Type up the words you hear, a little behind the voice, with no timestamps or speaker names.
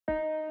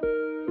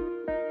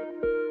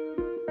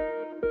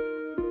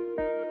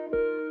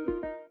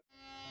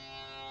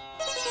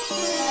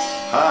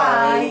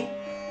Hi!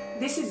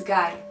 This is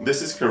Guy.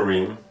 This is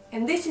Kareem.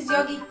 And this is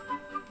Yogi.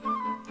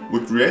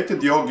 We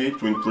created Yogi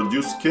to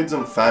introduce kids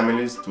and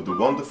families to the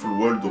wonderful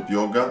world of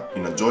yoga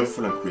in a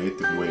joyful and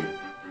creative way.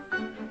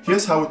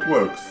 Here's how it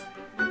works.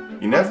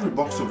 In every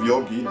box of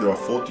Yogi there are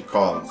 40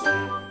 cards.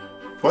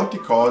 20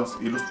 cards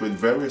illustrate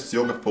various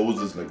yoga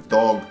poses like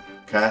dog,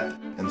 cat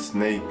and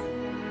snake.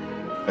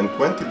 And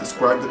 20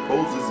 describe the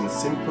poses in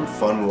simple,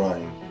 fun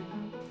rhyme.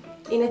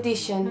 In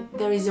addition,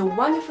 there is a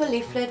wonderful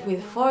leaflet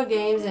with 4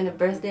 games and a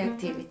birthday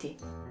activity.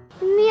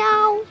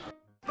 Meow!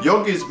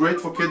 Yogi is great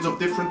for kids of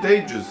different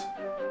ages.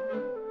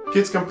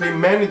 Kids can play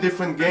many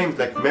different games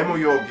like Memo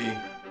Yogi,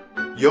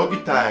 Yogi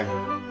Tag,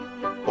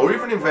 or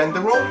even invent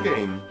their own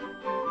game.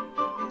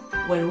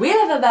 What we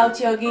love about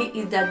Yogi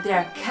is that there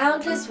are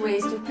countless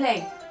ways to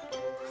play.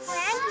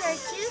 Plant your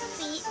 2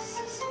 feet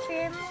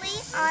firmly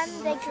on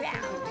the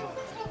ground.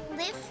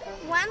 Lift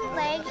one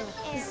leg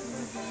and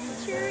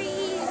tree.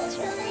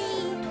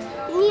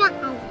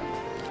 Meow.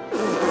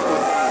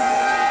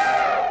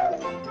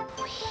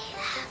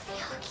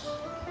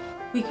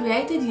 We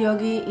created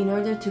Yogi in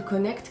order to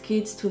connect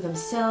kids to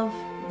themselves,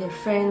 their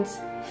friends,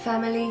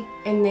 family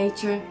and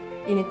nature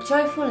in a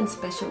joyful and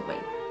special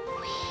way.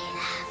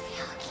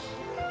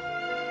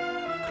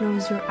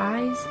 Close your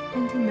eyes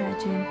and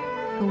imagine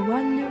a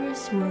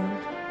wondrous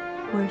world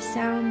where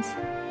sounds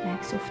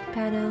like soft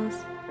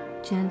petals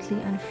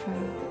gently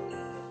unfurl.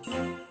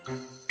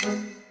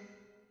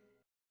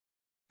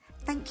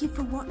 Thank you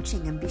for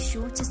watching and be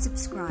sure to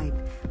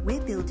subscribe.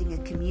 We're building a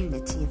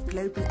community of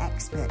global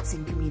experts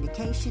in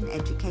communication,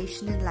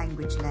 education and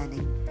language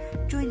learning.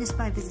 Join us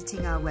by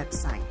visiting our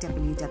website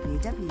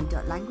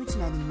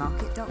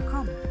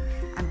www.languagelearningmarket.com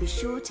and be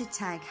sure to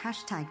tag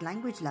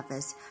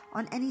 #languagelovers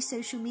on any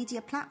social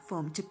media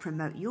platform to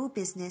promote your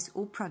business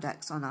or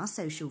products on our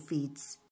social feeds.